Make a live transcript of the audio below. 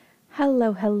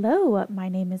Hello, hello. My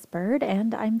name is Bird,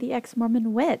 and I'm the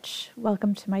ex-Mormon witch.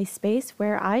 Welcome to my space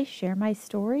where I share my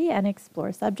story and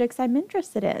explore subjects I'm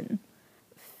interested in.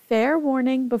 Fair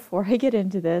warning before I get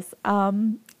into this,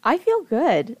 I feel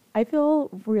good. I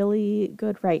feel really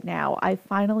good right now. I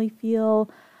finally feel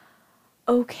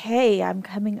okay. I'm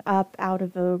coming up out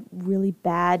of a really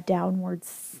bad downward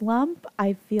slump.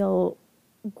 I feel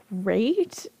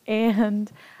great,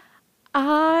 and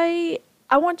I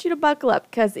I want you to buckle up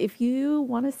because if you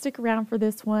want to stick around for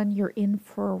this one, you're in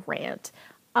for a rant.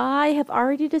 I have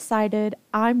already decided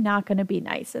I'm not going to be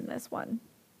nice in this one.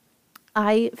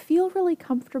 I feel really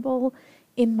comfortable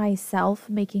in myself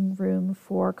making room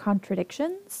for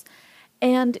contradictions.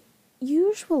 And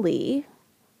usually,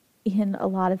 in a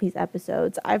lot of these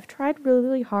episodes, I've tried really,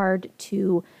 really hard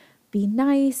to be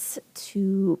nice,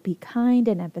 to be kind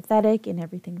and empathetic in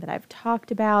everything that I've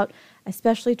talked about,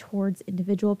 especially towards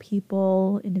individual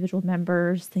people, individual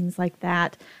members, things like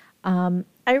that. I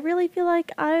really feel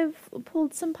like I've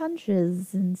pulled some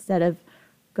punches instead of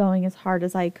going as hard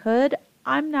as I could.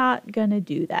 I'm not going to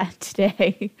do that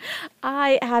today.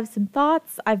 I have some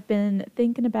thoughts. I've been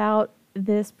thinking about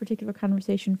this particular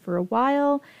conversation for a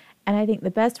while, and I think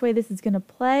the best way this is going to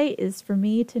play is for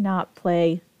me to not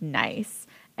play nice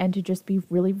and to just be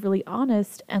really, really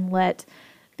honest and let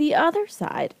the other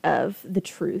side of the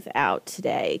truth out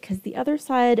today. Because the other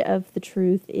side of the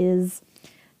truth is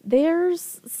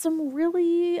there's some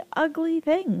really ugly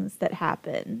things that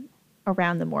happen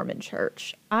around the Mormon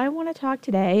church. I want to talk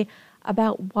today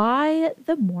about why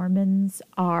the Mormons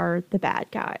are the bad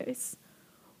guys.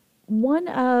 One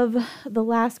of the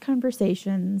last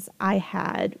conversations I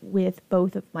had with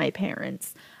both of my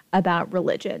parents about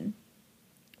religion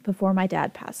before my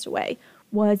dad passed away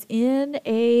was in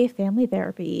a family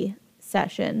therapy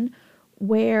session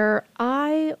where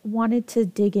I wanted to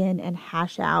dig in and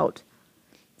hash out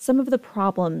some of the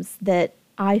problems that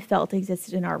I felt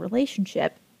existed in our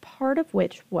relationship, part of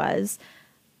which was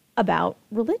about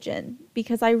religion,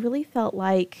 because I really felt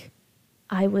like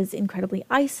I was incredibly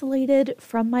isolated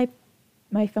from my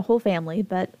whole family,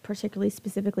 but particularly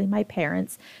specifically my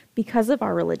parents, because of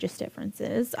our religious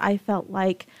differences. I felt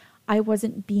like I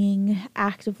wasn't being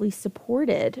actively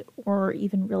supported or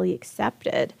even really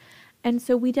accepted. And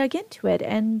so we dug into it.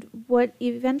 And what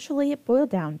eventually it boiled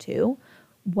down to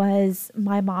was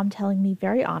my mom telling me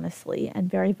very honestly and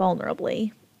very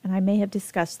vulnerably, and I may have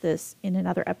discussed this in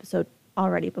another episode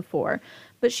already before,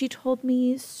 but she told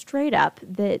me straight up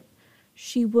that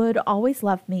she would always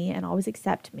love me and always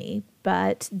accept me,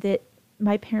 but that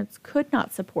my parents could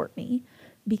not support me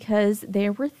because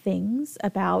there were things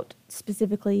about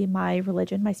specifically my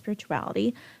religion, my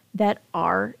spirituality, that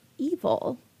are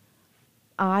evil.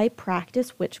 I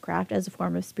practice witchcraft as a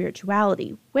form of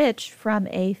spirituality, which, from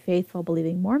a faithful,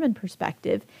 believing Mormon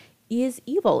perspective, is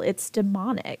evil. It's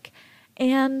demonic.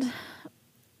 And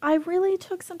I really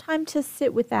took some time to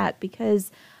sit with that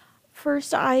because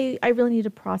first I really need to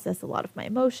process a lot of my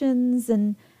emotions,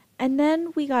 and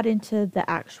then we got into the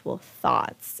actual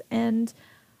thoughts, and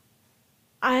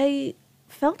I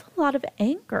felt a lot of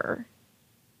anger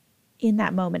in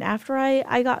that moment after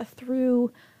I got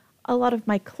through a lot of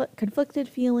my conflicted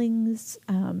feelings,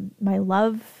 my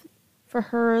love for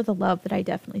her, the love that I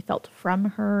definitely felt from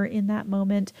her in that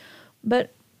moment.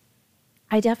 But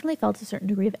I definitely felt a certain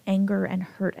degree of anger and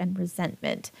hurt and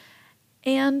resentment.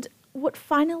 And what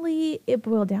finally it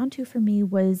boiled down to for me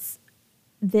was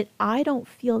that I don't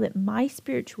feel that my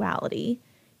spirituality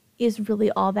is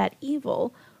really all that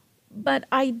evil, but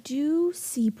I do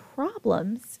see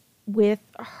problems with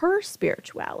her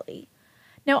spirituality.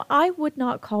 Now, I would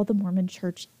not call the Mormon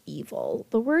church evil.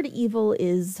 The word evil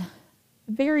is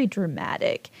very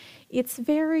dramatic. It's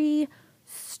very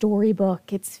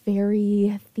storybook. It's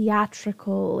very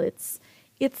theatrical. It's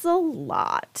a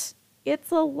lot.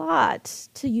 It's a lot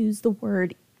to use the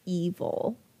word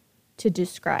evil to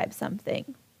describe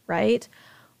something, right?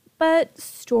 But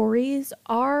stories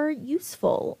are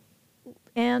useful,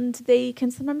 and they can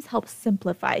sometimes help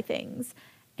simplify things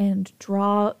and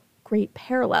draw great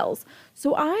parallels.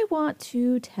 So I want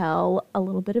to tell a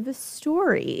little bit of a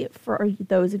story for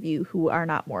those of you who are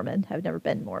not Mormon, have never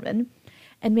been Mormon,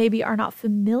 and maybe are not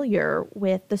familiar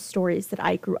with the stories that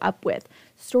I grew up with.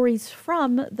 Stories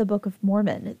from the Book of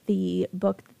Mormon, the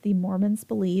book that the Mormons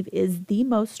believe is the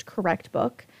most correct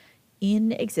book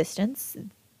in existence.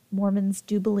 Mormons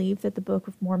do believe that the Book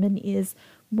of Mormon is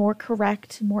more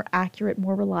correct, more accurate,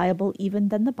 more reliable even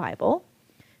than the Bible.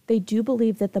 They do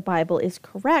believe that the Bible is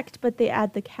correct, but they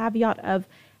add the caveat of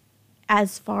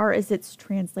as far as it's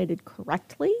translated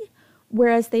correctly,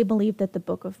 whereas they believe that the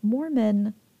Book of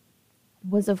Mormon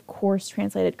was, of course,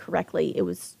 translated correctly. It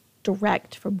was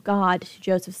direct from God to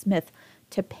Joseph Smith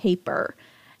to paper.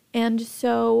 And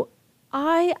so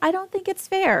I don't think it's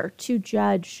fair to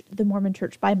judge the Mormon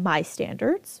Church by my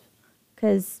standards,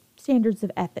 because standards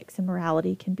of ethics and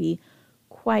morality can be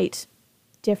quite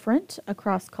different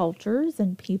across cultures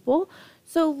and people.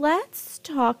 So let's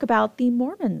talk about the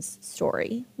Mormons'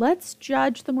 story. Let's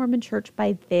judge the Mormon Church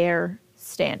by their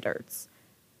standards.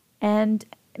 And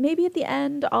maybe at the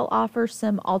end, I'll offer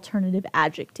some alternative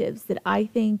adjectives that I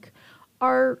think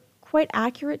are quite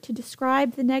accurate to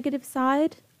describe the negative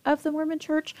side of the Mormon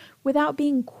Church without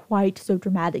being quite so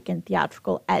dramatic and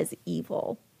theatrical as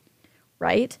evil,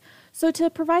 right? So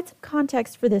to provide some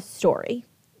context for this story,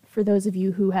 for those of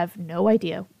you who have no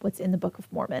idea what's in the Book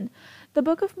of Mormon, the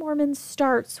Book of Mormon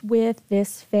starts with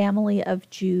this family of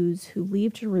Jews who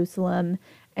leave Jerusalem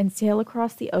and sail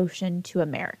across the ocean to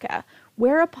America,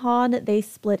 whereupon they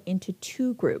split into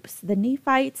two groups, the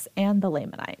Nephites and the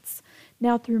Lamanites.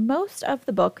 Now, through most of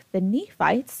the book, the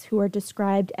Nephites, who are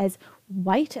described as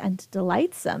white and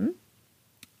delightsome,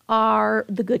 are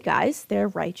the good guys. They're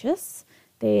righteous.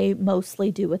 They mostly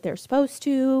do what they're supposed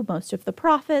to. Most of the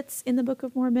prophets in the Book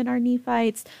of Mormon are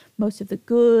Nephites. Most of the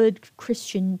good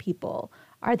Christian people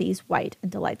are these white and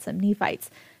delightsome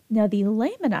Nephites. Now, the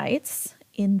Lamanites,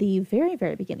 in the very,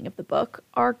 very beginning of the book,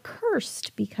 are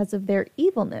cursed because of their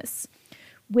evilness,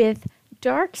 with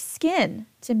dark skin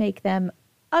to make them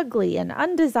ugly and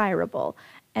undesirable.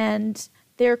 And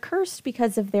they're cursed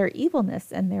because of their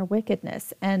evilness and their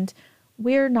wickedness. And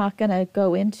we're not going to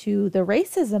go into the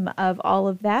racism of all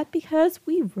of that because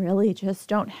we really just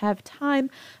don't have time.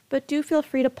 But do feel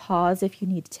free to pause if you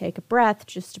need to take a breath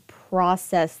just to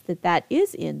process that that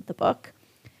is in the book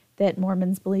that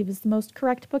Mormons believe is the most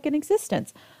correct book in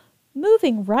existence.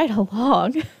 Moving right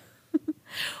along.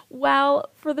 While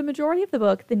for the majority of the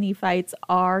book, the Nephites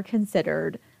are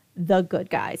considered the good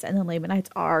guys and the Lamanites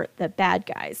are the bad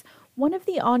guys. One of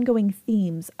the ongoing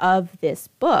themes of this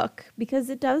book, because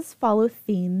it does follow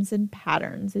themes and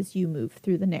patterns as you move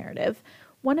through the narrative,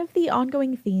 one of the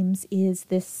ongoing themes is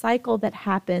this cycle that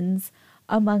happens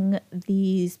among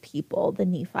these people, the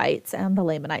Nephites and the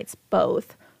Lamanites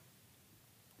both,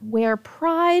 where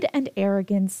pride and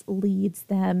arrogance leads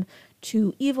them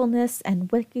to evilness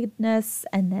and wickedness,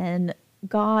 and then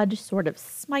God sort of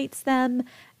smites them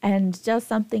and does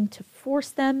something to force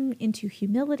them into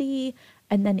humility.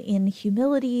 And then in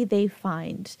humility, they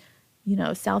find,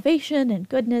 salvation and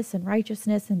goodness and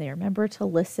righteousness. And they remember to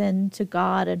listen to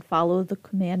God and follow the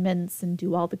commandments and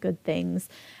do all the good things.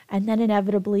 And then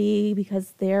inevitably,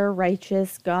 because they're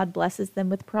righteous, God blesses them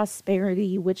with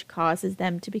prosperity, which causes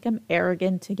them to become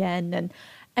arrogant again,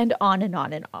 and on and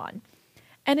on and on.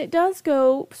 And it does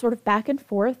go sort of back and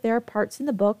forth. There are parts in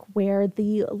the book where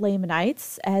the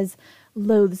Lamanites, as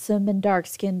loathsome and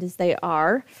dark-skinned as they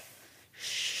are,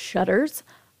 shudders,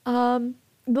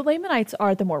 the Lamanites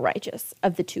are the more righteous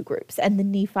of the two groups, and the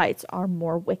Nephites are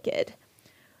more wicked.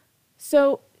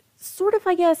 So sort of,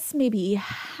 I guess, maybe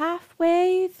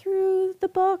halfway through the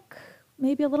book,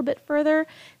 maybe a little bit further,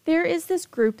 there is this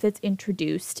group that's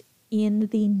introduced in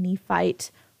the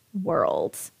Nephite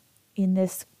world, in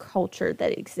this culture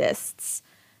that exists,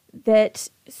 that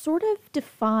sort of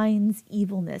defines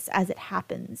evilness as it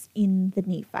happens in the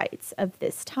Nephites of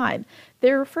this time.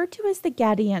 They're referred to as the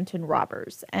Gadianton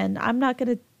robbers, and I'm not going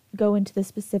to go into the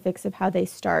specifics of how they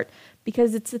start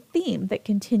because it's a theme that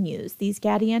continues. These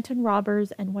Gadianton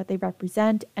robbers and what they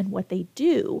represent and what they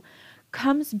do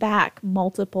comes back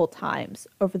multiple times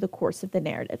over the course of the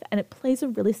narrative, and it plays a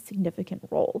really significant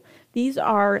role. These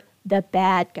are the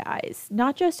bad guys,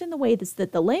 not just in the way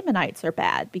that the Lamanites are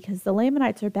bad, because the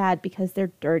Lamanites are bad because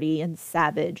they're dirty and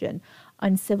savage and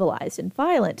uncivilized and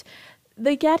violent.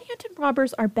 The Gadianton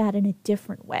robbers are bad in a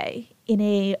different way, in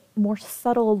a more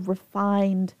subtle,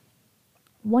 refined,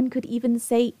 one could even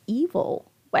say evil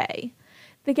way.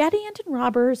 The Gadianton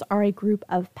robbers are a group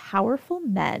of powerful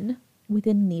men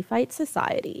within Nephite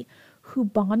society who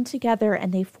bond together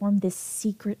and they form this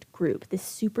secret group, this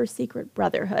super secret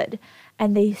brotherhood,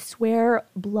 and they swear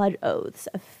blood oaths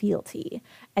of fealty,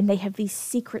 and they have these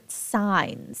secret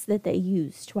signs that they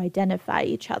use to identify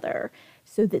each other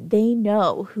so that they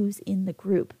know who's in the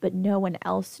group, but no one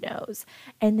else knows.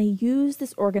 And they use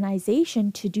this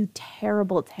organization to do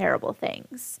terrible, terrible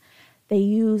things. They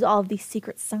use all of these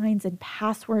secret signs and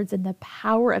passwords and the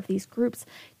power of these groups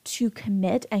to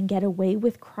commit and get away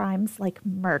with crimes like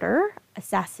murder,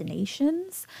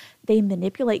 assassinations. They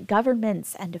manipulate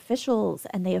governments and officials,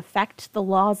 and they affect the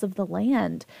laws of the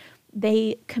land.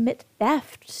 They commit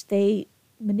theft. They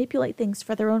manipulate things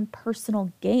for their own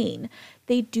personal gain.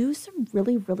 They do some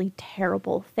really, really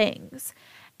terrible things.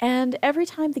 And every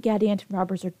time the Gadianton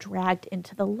robbers are dragged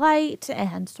into the light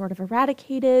and sort of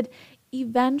eradicated,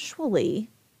 eventually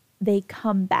they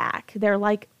come back. They're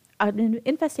like an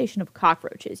infestation of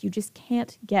cockroaches. You just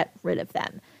can't get rid of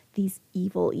them, these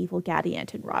evil, evil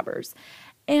Gadianton robbers.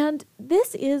 And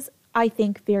this is, I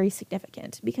think, very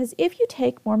significant because if you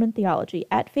take Mormon theology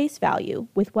at face value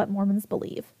with what Mormons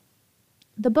believe,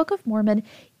 the Book of Mormon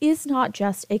is not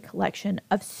just a collection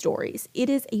of stories. It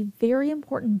is a very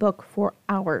important book for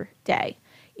our day.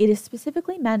 It is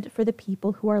specifically meant for the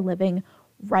people who are living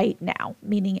right now,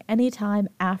 meaning anytime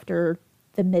after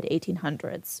the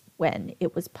mid-1800s when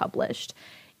it was published.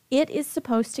 It is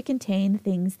supposed to contain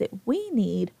things that we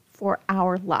need for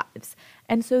our lives.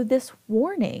 And so this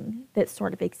warning that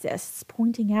sort of exists,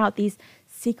 pointing out these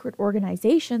secret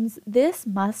organizations, this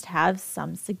must have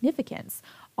some significance.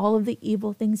 All of the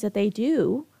evil things that they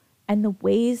do and the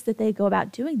ways that they go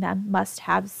about doing them must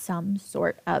have some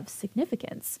sort of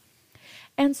significance.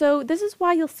 And so this is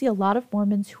why you'll see a lot of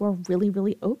Mormons who are really,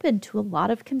 really open to a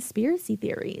lot of conspiracy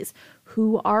theories,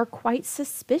 who are quite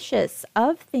suspicious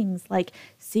of things like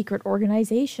secret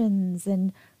organizations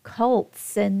and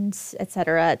cults and et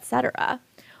cetera,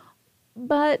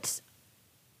 But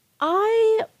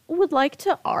I would like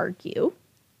to argue,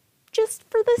 just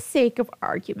for the sake of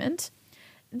argument,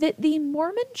 that the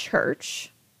Mormon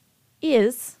Church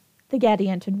is the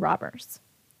Gadianton robbers.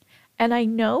 And I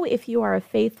know if you are a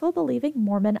faithful, believing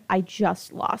Mormon, I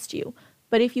just lost you.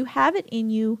 But if you have it in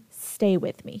you, stay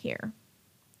with me here.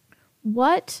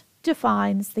 What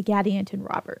defines the Gadianton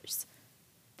robbers?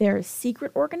 They're a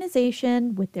secret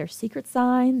organization with their secret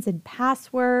signs and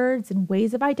passwords and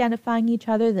ways of identifying each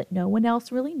other that no one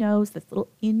else really knows, this little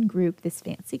in-group, this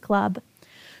fancy club,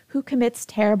 who commits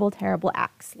terrible, terrible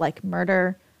acts like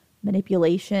murder,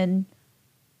 manipulation,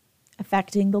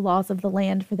 affecting the laws of the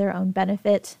land for their own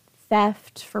benefit,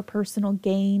 theft for personal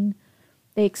gain.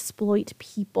 They exploit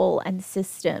people and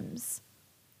systems.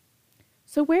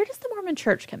 So where does the Mormon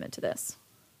Church come into this?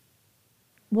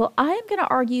 Well, I am going to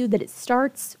argue that it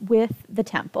starts with the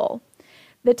temple.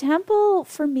 The temple,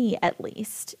 for me at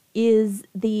least, is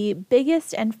the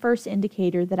biggest and first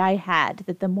indicator that I had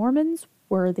that the Mormons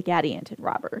were the Gadianton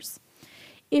robbers.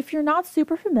 If you're not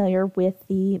super familiar with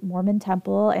the Mormon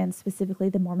temple and specifically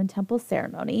the Mormon temple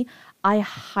ceremony, I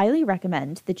highly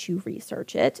recommend that you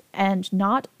research it, and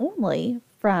not only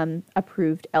from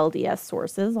approved LDS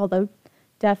sources, although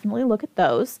definitely look at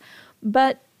those,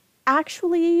 but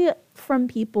actually from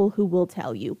people who will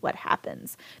tell you what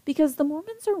happens. Because the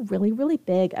Mormons are really, really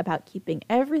big about keeping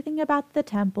everything about the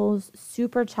temples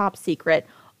super top secret,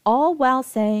 all while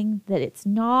saying that it's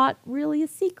not really a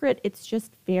secret, it's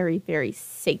just very, very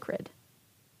sacred.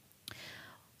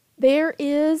 There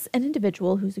is an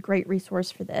individual who's a great resource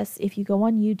for this. If you go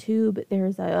on YouTube,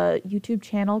 there's a YouTube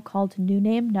channel called New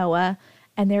Name Noah,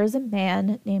 and there's a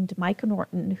man named Mike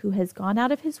Norton who has gone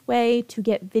out of his way to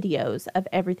get videos of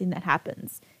everything that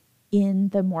happens in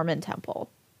the Mormon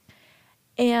temple.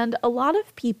 And a lot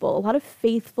of people, a lot of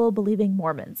faithful, believing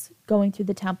Mormons going through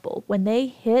the temple, when they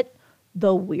hit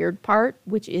the weird part,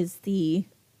 which is the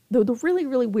really,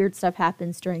 really weird stuff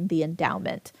happens during the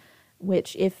endowment,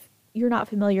 which if you're not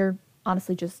familiar,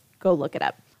 honestly, just go look it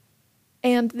up.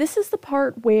 And this is the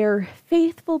part where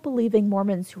faithful, believing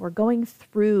Mormons who are going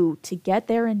through to get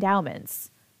their endowments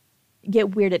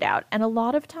get weirded out. And a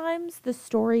lot of times the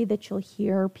story that you'll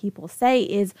hear people say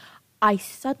is, I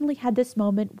suddenly had this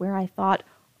moment where I thought,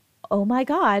 oh my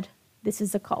God, this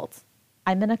is a cult.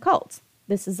 I'm in a cult.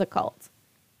 This is a cult.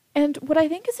 And what I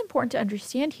think is important to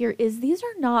understand here is these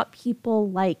are not people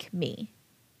like me.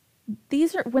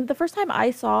 These are, when the first time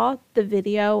I saw the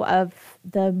video of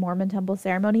the Mormon temple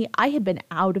ceremony, I had been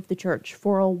out of the church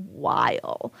for a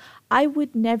while. I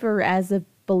would never, as a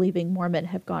believing Mormon,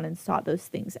 have gone and sought those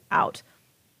things out.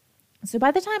 So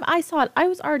by the time I saw it, I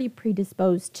was already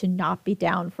predisposed to not be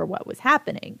down for what was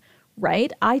happening,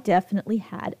 right? I definitely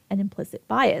had an implicit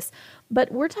bias.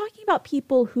 But we're talking about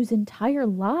people whose entire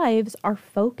lives are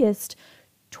focused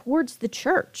towards the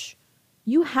church.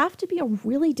 You have to be a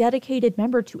really dedicated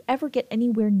member to ever get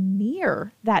anywhere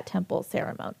near that temple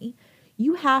ceremony.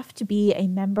 You have to be a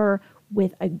member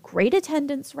with a great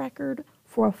attendance record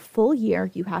for a full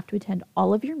year. You have to attend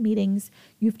all of your meetings.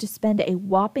 You have to spend a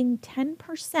whopping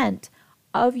 10%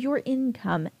 of your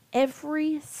income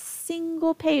every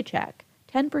single paycheck.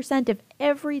 10% of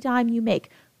every dime you make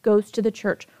goes to the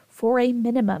church for a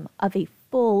minimum of a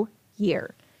full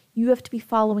year. You have to be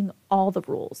following all the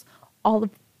rules, all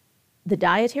of the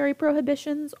dietary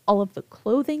prohibitions, all of the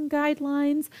clothing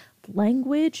guidelines,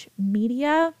 language,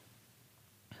 media,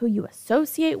 who you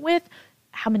associate with,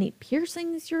 how many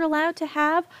piercings you're allowed to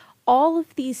have. all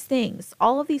of these things,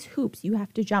 all of these hoops you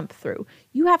have to jump through.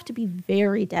 You have to be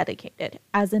very dedicated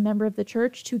as a member of the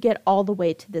church to get all the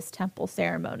way to this temple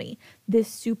ceremony, this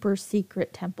super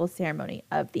secret temple ceremony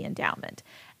of the endowment.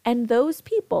 And those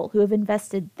people who have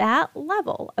invested that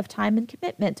level of time and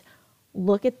commitment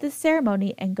look at this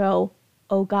ceremony and go,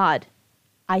 oh God,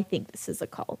 I think this is a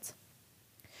cult.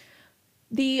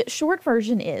 The short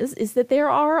version is that there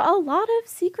are a lot of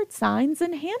secret signs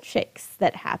and handshakes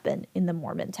that happen in the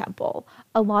Mormon temple.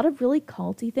 A lot of really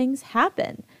culty things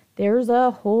happen. There's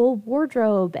a whole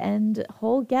wardrobe and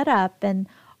whole getup and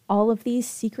all of these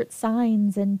secret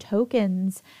signs and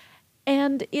tokens.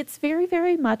 And it's very,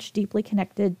 very much deeply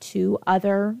connected to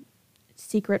other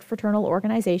secret fraternal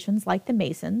organizations like the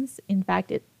Masons. In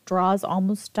fact, it draws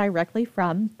almost directly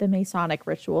from the Masonic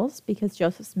rituals because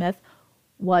Joseph Smith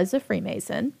was a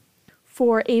Freemason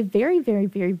for a very, very,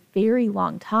 very, very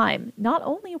long time. Not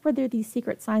only were there these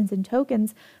secret signs and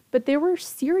tokens, but there were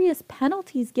serious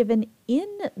penalties given in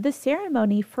the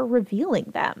ceremony for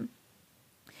revealing them.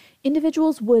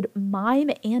 Individuals would mime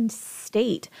and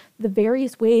state the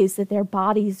various ways that their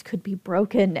bodies could be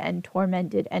broken and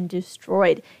tormented and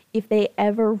destroyed if they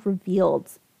ever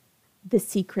revealed the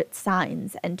secret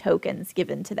signs and tokens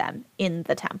given to them in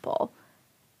the temple.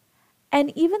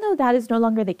 And even though that is no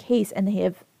longer the case and they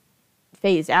have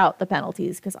phased out the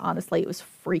penalties, because honestly, it was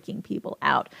freaking people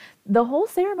out, the whole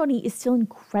ceremony is still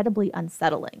incredibly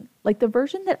unsettling. Like the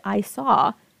version that I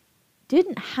saw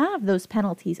didn't have those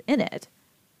penalties in it.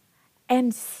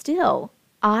 And still,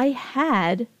 I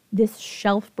had this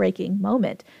shelf-breaking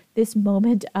moment, this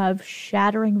moment of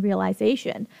shattering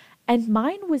realization. And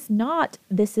mine was not,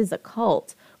 this is a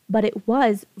cult, but it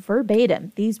was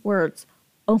verbatim, these words,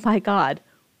 oh my God,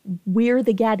 we're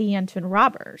the Gadianton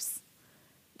robbers.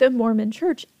 The Mormon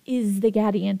church is the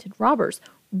Gadianton robbers.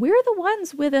 We're the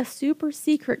ones with a super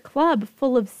secret club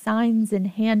full of signs and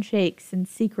handshakes and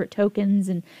secret tokens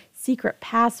and secret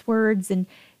passwords and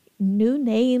new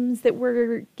names that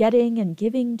we're getting and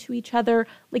giving to each other.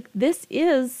 Like, this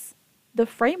is the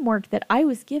framework that I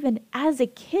was given as a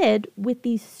kid with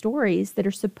these stories that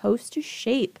are supposed to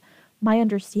shape my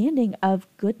understanding of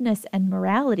goodness and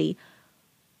morality.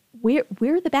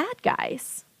 We're the bad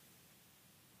guys.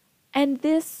 And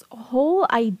this whole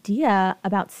idea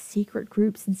about secret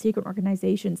groups and secret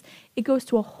organizations, it goes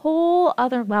to a whole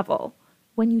other level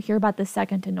when you hear about the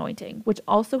second anointing, which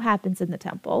also happens in the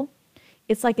temple.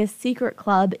 It's like a secret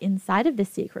club inside of the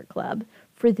secret club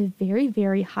for the very,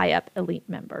 very high up elite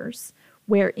members,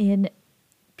 wherein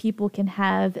people can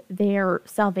have their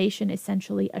salvation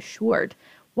essentially assured.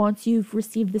 Once you've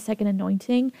received the second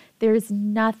anointing, there's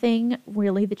nothing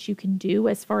really that you can do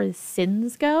as far as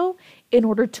sins go in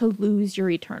order to lose your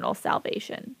eternal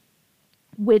salvation,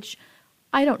 which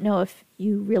I don't know if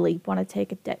you really want to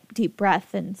take a deep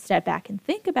breath and step back and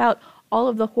think about all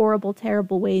of the horrible,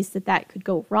 terrible ways that that could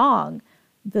go wrong,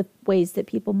 the ways that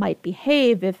people might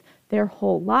behave if their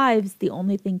whole lives, the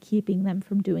only thing keeping them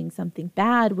from doing something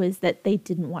bad was that they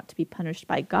didn't want to be punished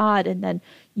by God. And then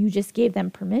you just gave them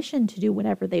permission to do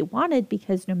whatever they wanted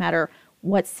because no matter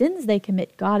what sins they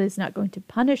commit, God is not going to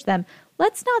punish them.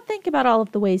 Let's not think about all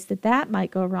of the ways that that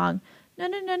might go wrong.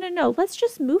 No. Let's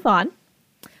just move on.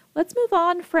 Let's move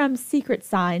on from secret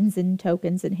signs and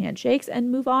tokens and handshakes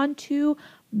and move on to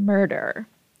murder.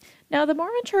 Now, the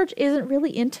Mormon church isn't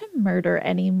really into murder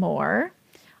anymore.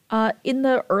 In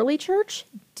the early church,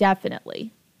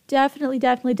 definitely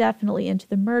into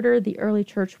the murder. The early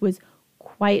church was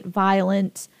quite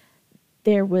violent.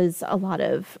 There was a lot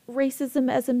of racism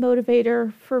as a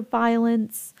motivator for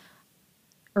violence.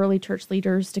 Early church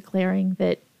leaders declaring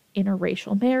that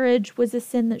interracial marriage was a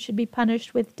sin that should be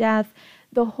punished with death.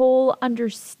 The whole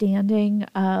understanding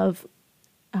of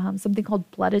something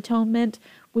called blood atonement,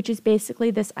 which is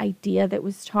basically this idea that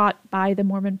was taught by the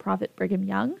Mormon prophet Brigham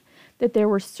Young, that there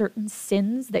were certain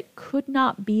sins that could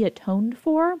not be atoned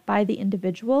for by the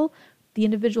individual. The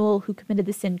individual who committed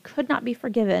the sin could not be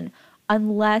forgiven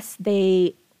unless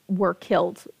they were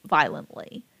killed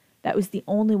violently. That was the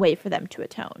only way for them to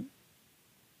atone.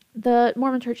 The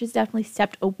Mormon church has definitely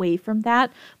stepped away from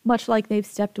that, much like they've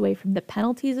stepped away from the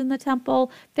penalties in the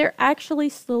temple. They're actually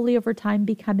slowly over time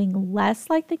becoming less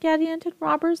like the Gadianton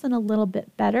robbers and a little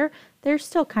bit better. They're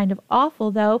still kind of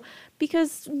awful, though,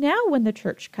 because now when the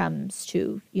church comes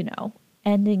to,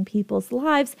 ending people's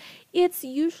lives, it's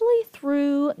usually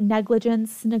through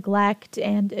negligence, neglect,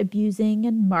 and abusing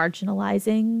and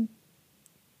marginalizing,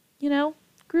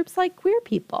 groups like queer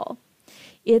people.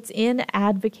 It's in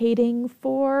advocating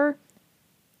for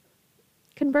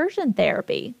conversion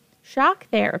therapy, shock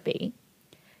therapy,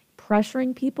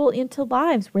 pressuring people into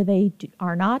lives where they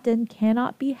are not and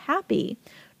cannot be happy,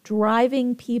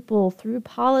 driving people through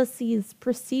policies,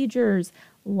 procedures,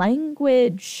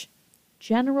 language,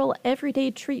 general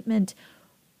everyday treatment,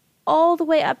 all the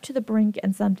way up to the brink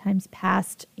and sometimes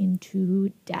past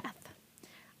into death.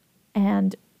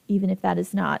 And even if that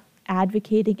is not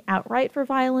advocating outright for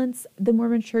violence, the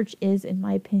Mormon Church is, in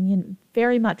my opinion,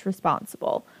 very much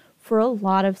responsible for a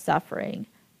lot of suffering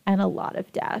and a lot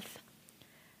of death.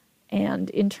 And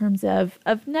in terms of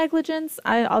negligence,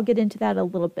 I'll get into that a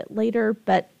little bit later,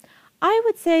 but I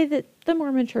would say that the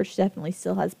Mormon Church definitely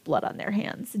still has blood on their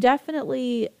hands.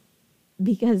 Definitely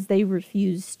because they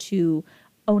refuse to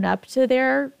own up to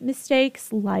their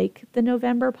mistakes, like the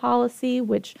November policy,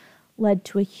 which led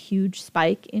to a huge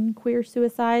spike in queer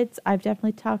suicides. I've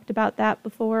definitely talked about that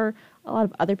before. A lot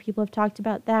of other people have talked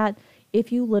about that.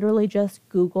 If you literally just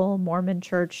Google Mormon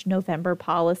Church November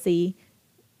policy,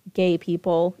 gay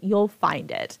people, you'll find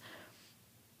it.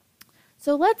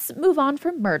 So let's move on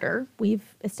from murder.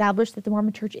 We've established that the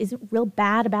Mormon Church isn't real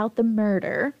bad about the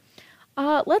murder.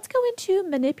 Let's go into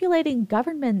manipulating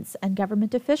governments and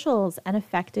government officials and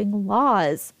affecting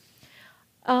laws.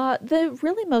 The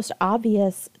really most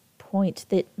obvious point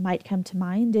that might come to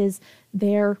mind is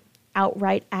their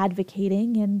outright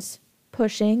advocating and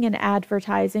pushing and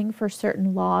advertising for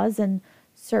certain laws and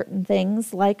certain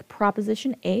things like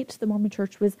Proposition 8. The Mormon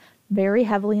Church was very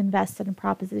heavily invested in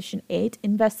Proposition 8,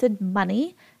 invested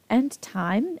money and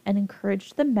time, and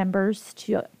encouraged the members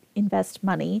to invest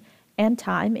money and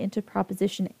time into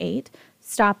Proposition 8,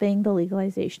 stopping the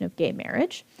legalization of gay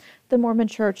marriage. The Mormon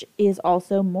Church is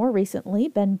also more recently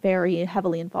been very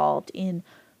heavily involved in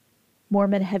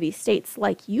Mormon-heavy states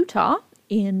like Utah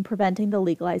in preventing the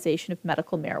legalization of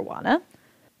medical marijuana.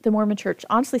 The Mormon Church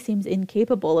honestly seems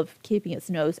incapable of keeping its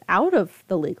nose out of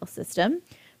the legal system.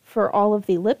 For all of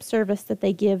the lip service that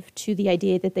they give to the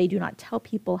idea that they do not tell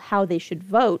people how they should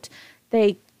vote,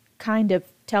 they kind of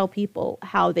tell people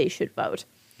how they should vote.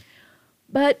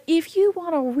 But if you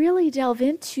want to really delve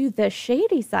into the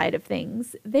shady side of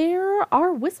things, there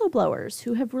are whistleblowers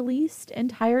who have released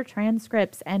entire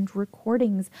transcripts and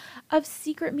recordings of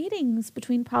secret meetings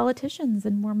between politicians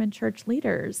and Mormon church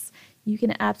leaders. You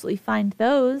can absolutely find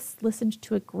those. Listened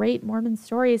to a great Mormon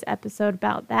Stories episode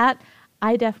about that.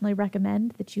 I definitely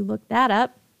recommend that you look that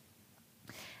up.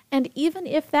 And even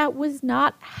if that was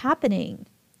not happening,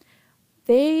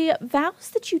 the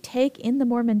vows that you take in the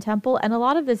Mormon temple, and a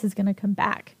lot of this is going to come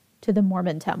back to the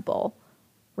Mormon temple,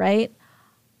 right?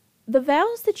 The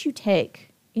vows that you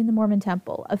take in the Mormon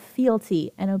temple of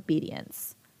fealty and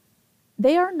obedience,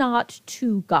 they are not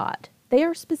to God. They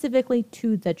are specifically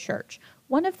to the church.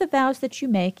 One of the vows that you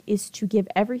make is to give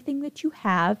everything that you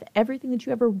have, everything that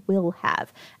you ever will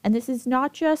have. And this is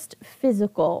not just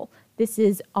physical. This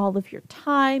is all of your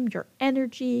time, your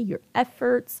energy, your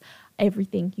efforts,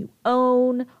 everything you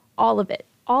own, all of it.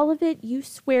 All of it you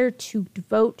swear to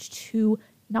devote to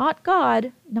not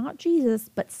God, not Jesus,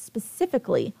 but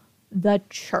specifically the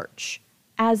church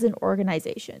as an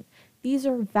organization. These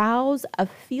are vows of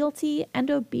fealty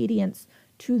and obedience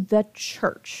to the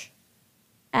church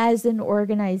as an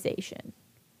organization.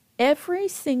 Every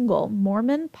single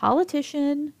Mormon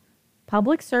politician,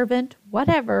 public servant,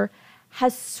 whatever,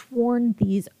 has sworn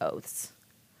these oaths.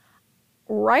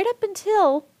 Right up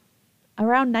until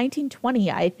around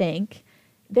 1920, I think,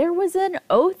 there was an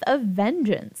oath of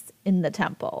vengeance in the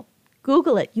temple.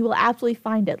 Google it. You will absolutely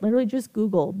find it. Literally just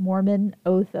Google Mormon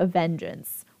Oath of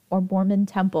Vengeance or Mormon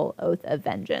Temple Oath of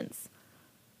Vengeance.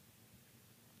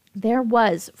 There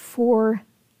was, for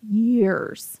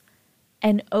years,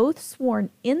 an oath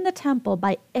sworn in the temple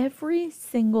by every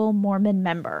single Mormon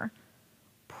member,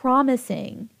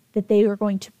 promising that they were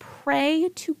going to pray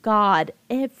to God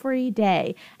every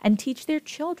day and teach their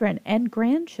children and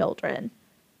grandchildren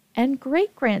and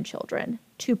great-grandchildren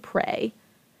to pray,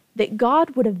 that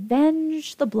God would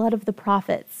avenge the blood of the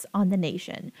prophets on the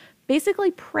nation,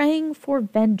 basically praying for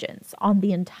vengeance on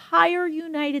the entire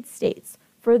United States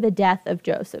for the death of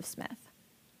Joseph Smith,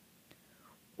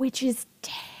 which is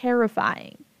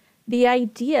terrifying. The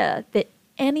idea that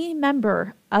any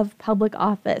member of public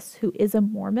office who is a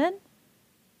Mormon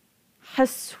has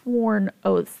sworn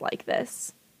oaths like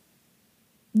this.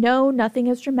 No, nothing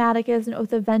as dramatic as an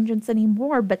oath of vengeance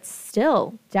anymore, but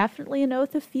still, definitely an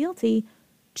oath of fealty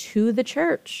to the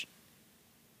church.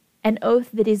 An oath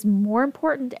that is more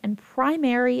important and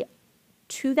primary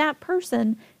to that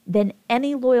person than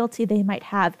any loyalty they might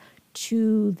have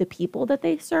to the people that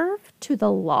they serve, to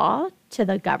the law, to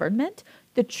the government.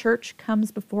 The church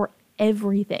comes before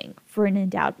everything for an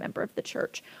endowed member of the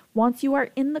church. Once you are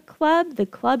in the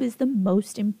club is the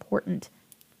most important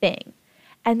thing.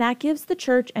 And that gives the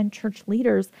church and church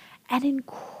leaders an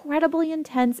incredibly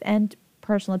intense and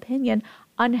personal opinion,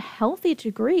 unhealthy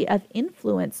degree of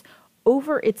influence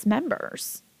over its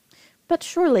members. But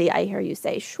surely, I hear you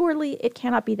say, surely it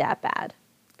cannot be that bad.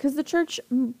 Because the church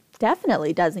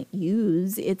definitely doesn't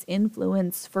use its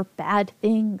influence for bad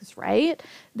things, right?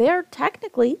 They're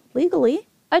technically, legally,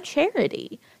 a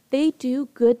charity. They do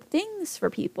good things for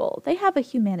people. They have a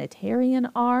humanitarian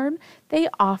arm. They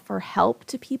offer help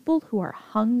to people who are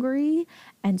hungry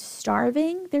and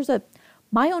starving.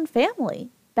 My own family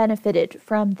benefited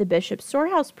from the Bishop's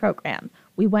Storehouse program.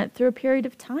 We went through a period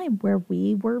of time where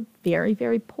we were very,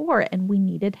 very poor and we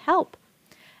needed help.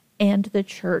 And the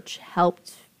church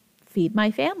helped feed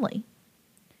my family.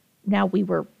 Now, we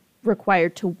were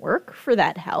required to work for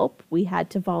that help. We had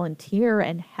to volunteer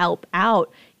and help out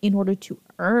in order to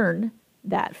earn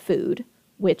that food,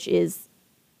 which is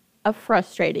a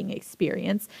frustrating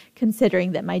experience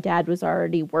considering that my dad was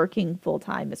already working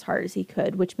full-time as hard as he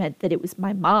could, which meant that it was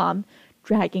my mom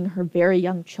dragging her very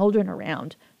young children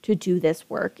around to do this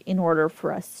work in order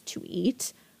for us to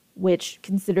eat, which,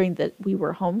 considering that we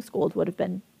were homeschooled, would have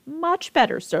been much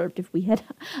better served if we had,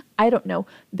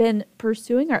 been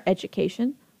pursuing our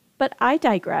education. But I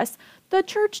digress. The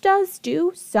church does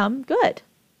do some good.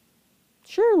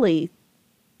 Surely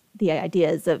the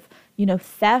ideas of,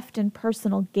 theft and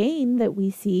personal gain that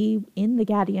we see in the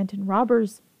Gadianton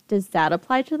robbers, does that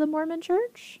apply to the Mormon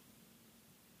church?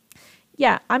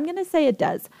 Yeah, I'm going to say it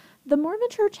does. The Mormon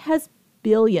church has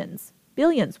billions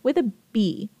with a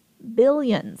B,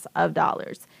 billions of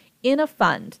dollars in a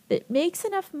fund that makes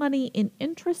enough money in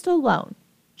interest alone,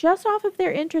 just off of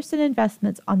their interest and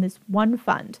investments on this one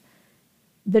fund.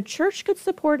 The church could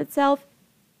support itself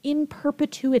in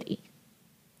perpetuity,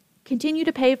 continue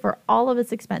to pay for all of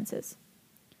its expenses.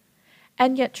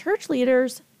 And yet church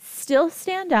leaders still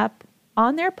stand up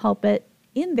on their pulpit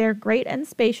in their great and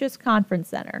spacious conference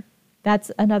center.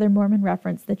 That's another Mormon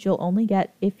reference that you'll only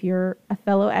get if you're a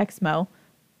fellow Exmo,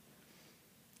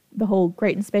 the whole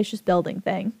great and spacious building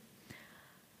thing.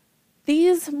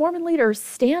 These Mormon leaders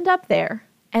stand up there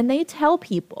and they tell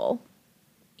people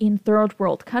in third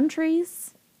world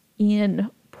countries,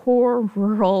 in poor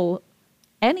rural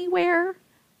anywhere,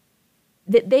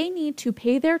 that they need to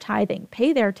pay their tithing,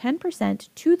 pay their 10%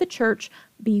 to the church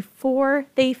before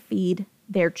they feed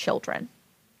their children.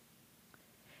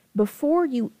 Before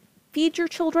you feed your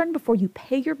children, before you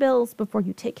pay your bills, before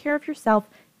you take care of yourself,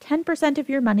 10% of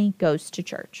your money goes to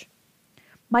church.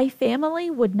 My family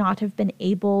would not have been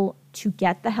able to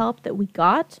get the help that we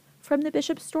got from the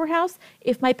Bishop's Storehouse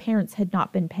if my parents had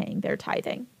not been paying their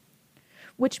tithing.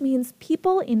 Which means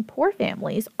people in poor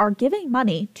families are giving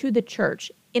money to the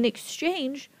church in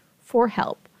exchange for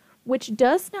help, which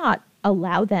does not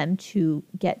allow them to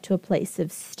get to a place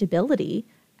of stability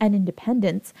and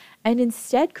independence, and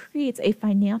instead creates a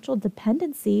financial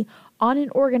dependency on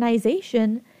an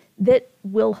organization that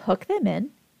will hook them in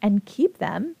and keep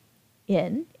them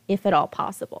in, if at all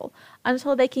possible,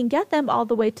 until they can get them all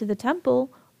the way to the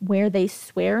temple where they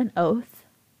swear an oath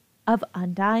of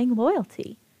undying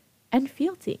loyalty and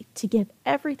fealty to give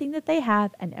everything that they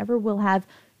have and ever will have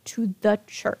to the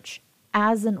church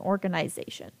as an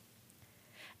organization.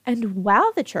 And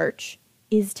while the church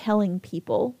is telling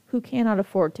people who cannot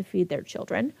afford to feed their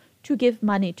children to give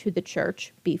money to the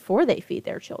church before they feed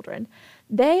their children,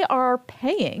 they are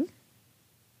paying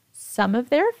some of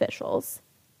their officials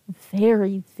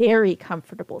very, very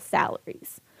comfortable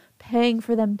salaries, paying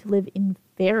for them to live in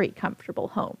very comfortable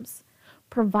homes,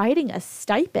 providing a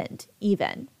stipend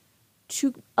even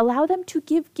to allow them to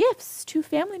give gifts to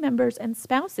family members and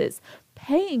spouses,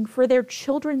 paying for their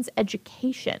children's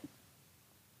education.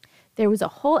 There was a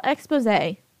whole expose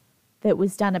that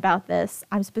was done about this.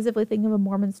 I'm specifically thinking of a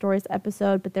Mormon Stories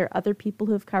episode, but there are other people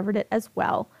who have covered it as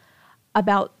well,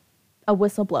 about a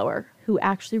whistleblower who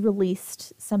actually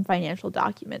released some financial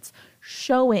documents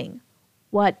showing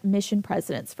what mission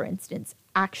presidents, for instance,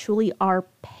 actually are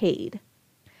paid.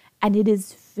 And it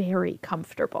is very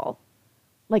comfortable.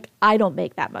 Like, I don't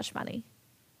make that much money.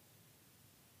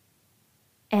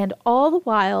 And all the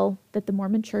while that the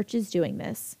Mormon Church is doing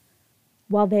this,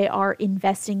 while they are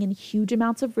investing in huge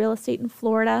amounts of real estate in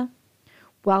Florida,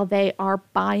 while they are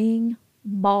buying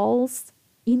malls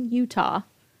in Utah,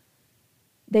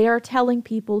 they are telling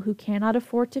people who cannot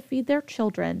afford to feed their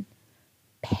children,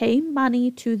 pay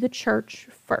money to the church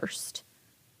first,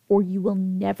 or you will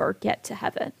never get to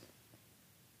heaven.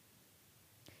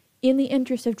 In the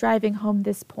interest of driving home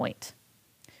this point,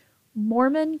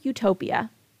 Mormon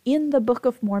Utopia, in the Book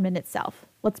of Mormon itself,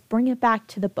 let's bring it back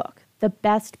to the book, the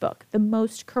best book, the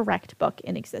most correct book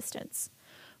in existence.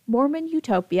 Mormon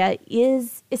Utopia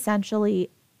is essentially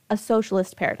a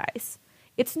socialist paradise.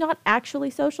 It's not actually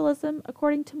socialism,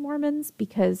 according to Mormons,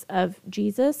 because of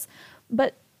Jesus,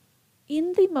 but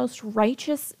in the most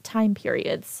righteous time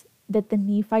periods that the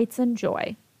Nephites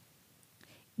enjoy,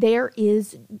 there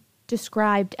is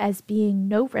described as being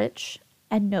no rich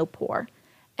and no poor.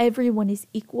 Everyone is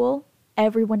equal.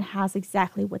 Everyone has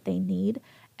exactly what they need.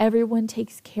 Everyone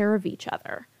takes care of each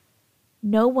other.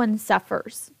 No one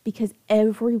suffers because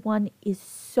everyone is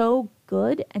so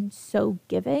good and so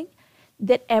giving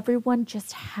that everyone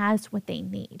just has what they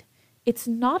need. It's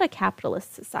not a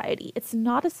capitalist society. It's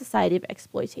not a society of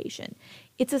exploitation.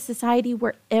 It's a society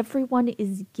where everyone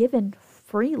is given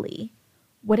freely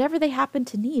whatever they happen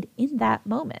to need in that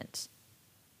moment.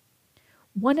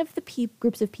 One of the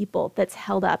groups of people that's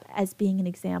held up as being an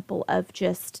example of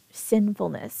just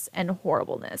sinfulness and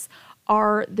horribleness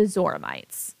are the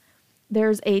Zoramites.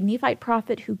 There's a Nephite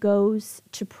prophet who goes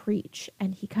to preach,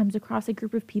 and he comes across a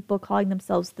group of people calling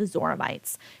themselves the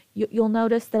Zoramites. You'll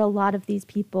notice that a lot of these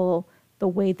people, the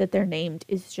way that they're named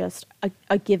is just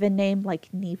a given name like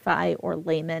Nephi or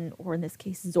Laman, or in this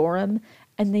case, Zoram,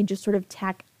 and they just sort of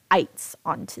tack ites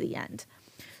onto the end.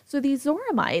 So these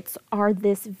Zoramites are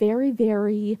this very,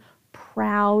 very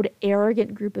proud,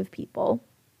 arrogant group of people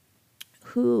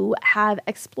who have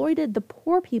exploited the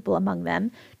poor people among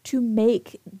them to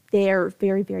make their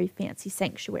very, very fancy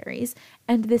sanctuaries.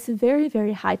 And this very,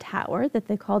 very high tower that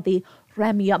they call the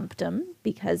Ramyumptum,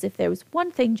 because if there was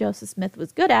one thing Joseph Smith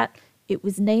was good at, it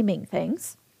was naming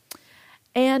things.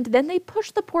 And then they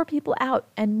push the poor people out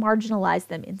and marginalize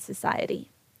them in society.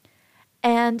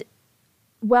 And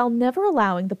while never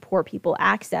allowing the poor people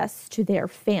access to their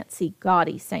fancy,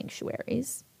 gaudy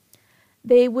sanctuaries,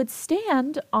 they would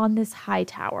stand on this high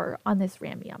tower, on this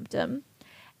Ramyumptum,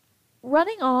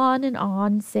 running on and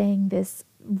on, saying this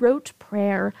rote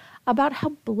prayer about how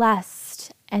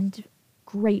blessed and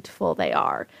grateful they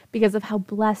are because of how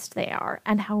blessed they are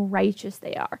and how righteous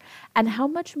they are and how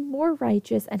much more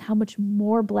righteous and how much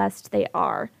more blessed they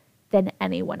are than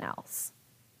anyone else.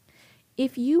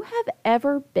 If you have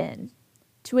ever been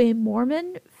to a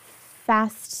Mormon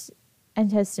fast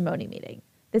and testimony meeting,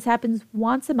 this happens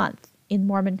once a month in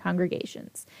Mormon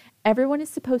congregations. Everyone is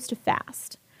supposed to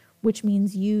fast, which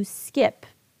means you skip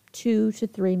 2 to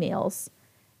 3 meals,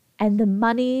 and the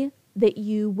money that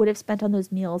you would have spent on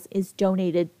those meals is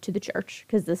donated to the church,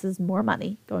 because this is more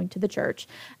money going to the church.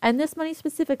 And this money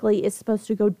specifically is supposed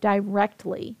to go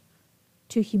directly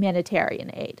to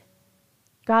humanitarian aid.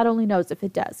 God only knows if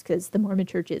it does, because the Mormon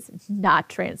church is not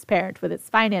transparent with its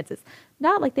finances.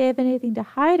 Not like they have anything to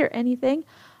hide or anything,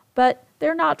 but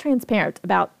they're not transparent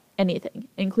about anything,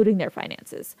 including their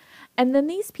finances. And then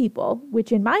these people,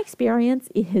 which in my experience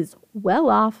is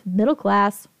well-off,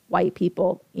 middle-class, white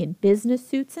people in business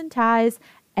suits and ties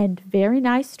and very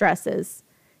nice dresses,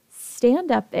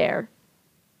 stand up there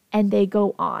and they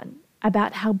go on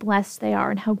about how blessed they are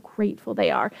and how grateful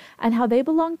they are and how they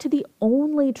belong to the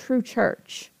only true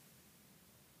church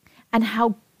and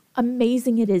how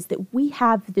amazing it is that we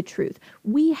have the truth.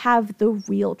 We have the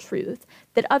real truth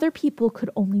that other people could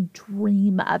only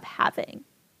dream of having.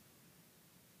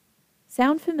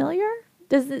 Sound familiar?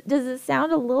 Does it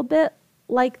sound a little bit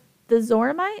like the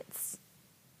Zoramites?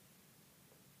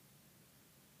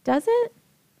 Does it?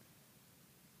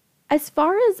 As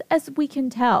far as we can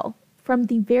tell, from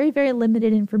the very, very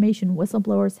limited information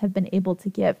whistleblowers have been able to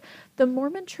give, the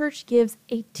Mormon church gives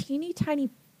a teeny tiny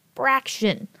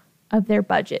fraction of their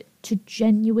budget to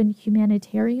genuine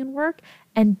humanitarian work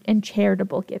and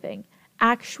charitable giving,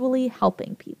 actually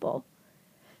helping people.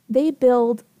 They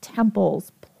build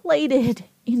temples plated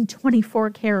in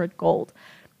 24 karat gold,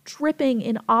 dripping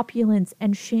in opulence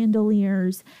and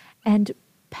chandeliers and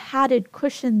padded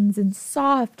cushions and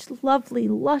soft, lovely,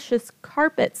 luscious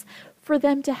carpets for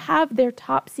them to have their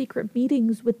top secret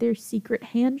meetings with their secret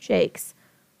handshakes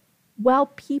while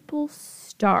people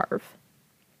starve,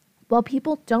 while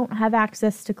people don't have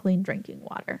access to clean drinking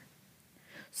water.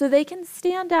 So they can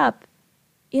stand up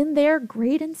in their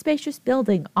great and spacious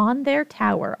building on their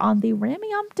tower on the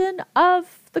Ramyumpton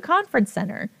of the conference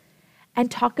center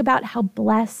and talk about how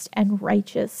blessed and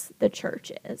righteous the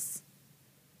church is.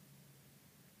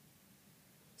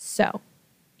 So,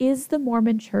 is the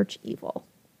Mormon church evil?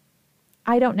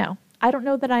 I don't know. I don't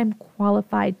know that I'm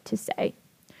qualified to say.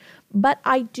 But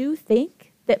I do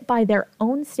think that by their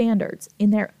own standards,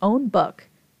 in their own book,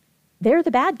 they're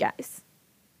the bad guys.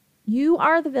 You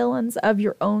are the villains of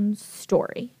your own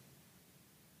story.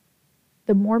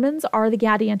 The Mormons are the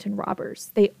Gadianton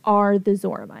robbers. They are the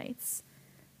Zoramites.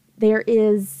 There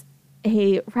is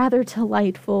a rather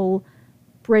delightful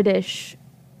British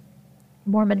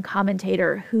Mormon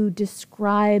commentator who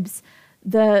describes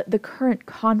the current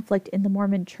conflict in the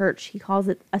Mormon church. He calls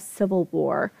it a civil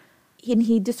war. And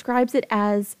he describes it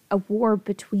as a war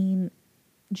between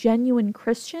genuine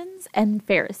Christians and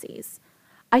Pharisees.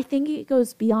 I think it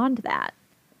goes beyond that.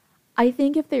 I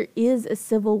think if there is a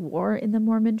civil war in the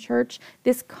Mormon church,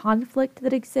 this conflict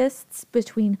that exists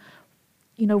between,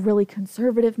 really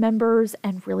conservative members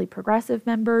and really progressive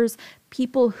members,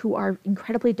 people who are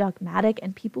incredibly dogmatic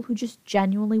and people who just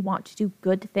genuinely want to do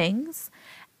good things,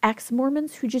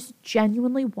 ex-Mormons who just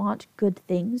genuinely want good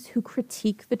things, who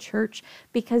critique the church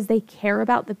because they care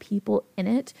about the people in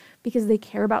it, because they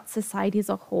care about society as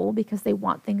a whole, because they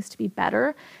want things to be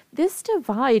better. This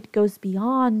divide goes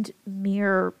beyond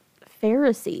mere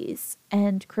Pharisees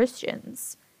and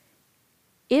Christians.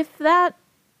 If that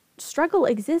struggle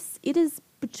exists, it is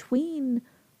between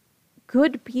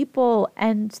good people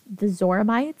and the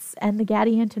Zoramites and the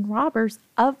Gadianton robbers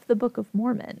of the Book of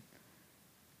Mormon.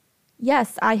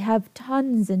 Yes, I have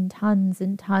tons and tons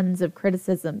and tons of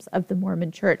criticisms of the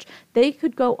Mormon church. They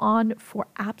could go on for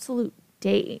absolute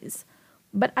days.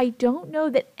 But I don't know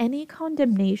that any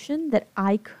condemnation that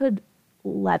I could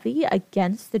levy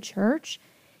against the church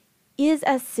is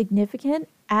as significant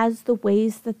as the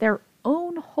ways that their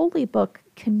own holy book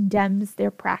condemns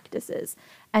their practices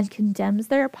and condemns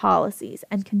their policies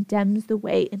and condemns the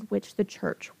way in which the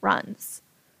church runs.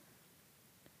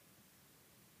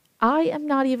 I am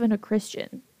not even a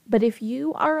Christian, but if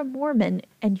you are a Mormon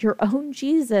and your own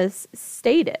Jesus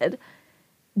stated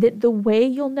that the way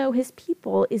you'll know his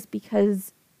people is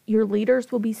because your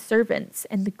leaders will be servants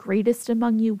and the greatest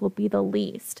among you will be the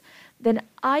least, then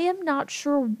I am not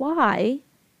sure why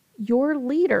your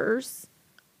leaders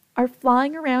are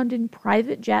flying around in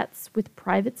private jets with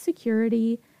private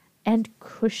security and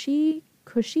cushy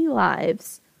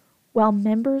lives while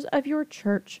members of your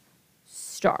church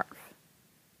starve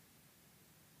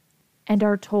and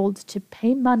are told to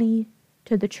pay money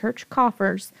to the church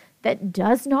coffers that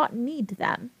does not need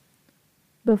them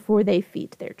before they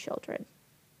feed their children.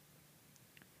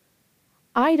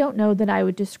 I don't know that I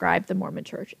would describe the Mormon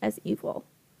church as evil.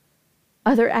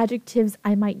 Other adjectives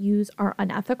I might use are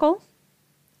unethical,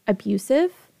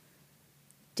 abusive,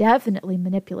 definitely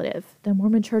manipulative. The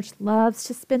Mormon church loves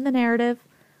to spin the narrative,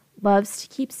 loves to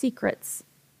keep secrets.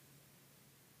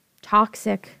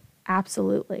 Toxic,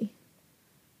 absolutely.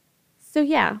 So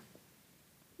yeah,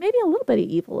 maybe a little bit of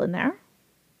evil in there.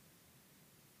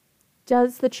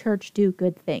 Does the church do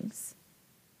good things?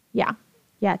 Yeah,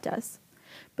 it does.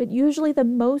 But usually the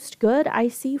most good I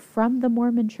see from the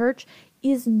Mormon church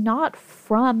is not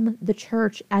from the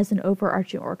church as an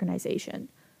overarching organization.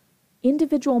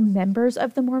 Individual members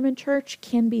of the Mormon church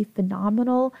can be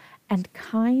phenomenal and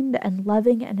kind and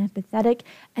loving and empathetic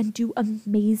and do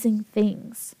amazing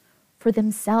things for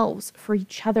themselves, for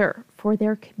each other, for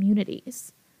their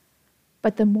communities.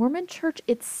 But the Mormon church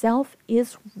itself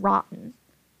is rotten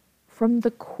from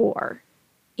the core,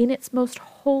 in its most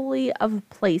holy of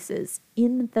places,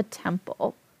 in the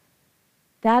temple.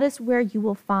 That is where you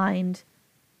will find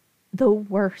the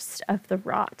worst of the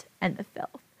rot and the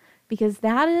filth, because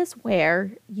that is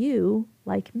where you,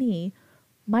 like me,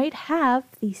 might have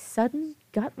the sudden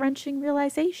gut-wrenching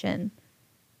realization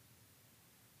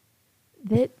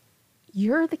that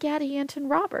you're the Gadianton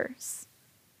robbers.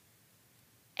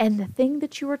 And the thing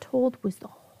that you were told was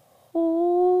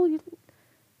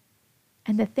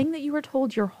and the thing that you were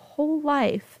told your whole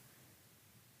life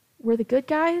were the good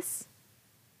guys,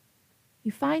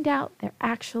 you find out they're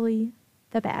actually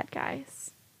the bad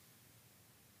guys.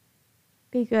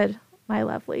 Be good, my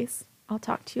lovelies. I'll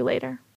talk to you later.